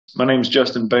My name is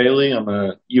Justin Bailey. I'm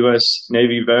a U.S.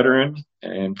 Navy veteran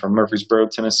and from Murfreesboro,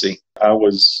 Tennessee. I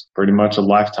was pretty much a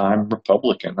lifetime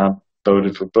Republican. I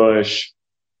voted for Bush,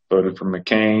 voted for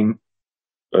McCain,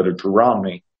 voted for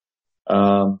Romney.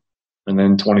 And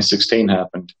then 2016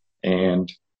 happened,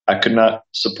 and I could not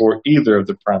support either of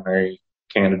the primary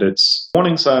candidates.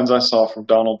 Warning signs I saw from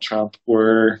Donald Trump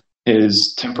were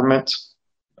his temperament,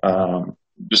 um,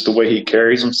 just the way he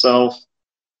carries himself,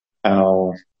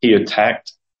 how he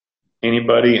attacked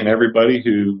anybody and everybody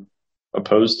who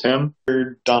opposed him.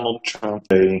 Donald Trump,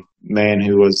 a man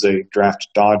who was a draft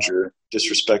dodger,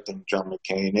 disrespecting John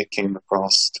McCain, it came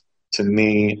across to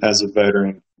me as a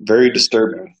veteran very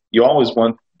disturbing. You always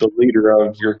want the leader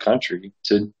of your country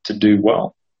to do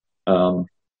well. Um,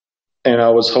 and I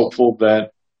was hopeful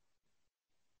that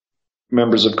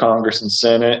members of Congress and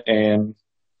Senate and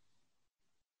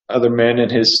other men in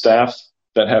his staff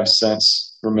that have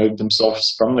since removed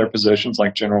themselves from their positions,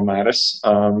 like General Mattis,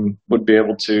 would be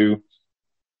able to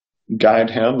guide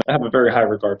him. I have a very high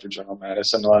regard for General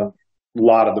Mattis, and a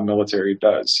lot of the military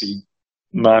does. He,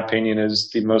 in my opinion, is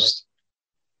the most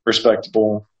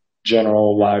respectable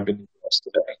general alive in the U.S.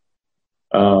 today.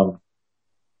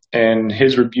 And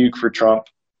his rebuke for Trump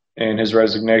and his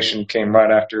resignation came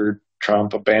right after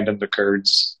Trump abandoned the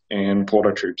Kurds and pulled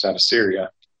our troops out of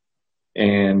Syria.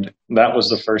 And that was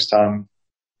the first time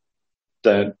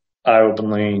that I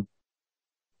openly,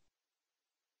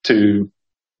 to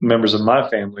members of my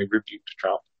family, rebuked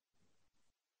Trump.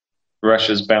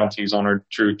 Russia's bounties on our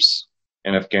troops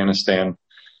in Afghanistan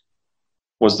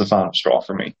was the final straw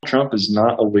for me. Trump is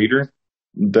not a leader.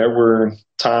 There were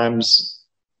times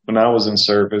when I was in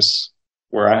service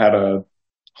where I had a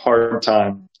hard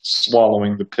time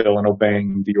swallowing the pill and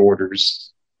obeying the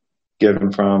orders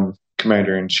given from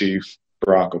Commander-in-Chief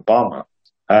Barack Obama.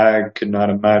 I could not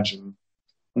imagine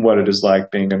what it is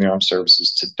like being in the armed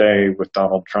services today with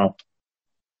Donald Trump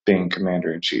being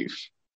Commander-in-Chief.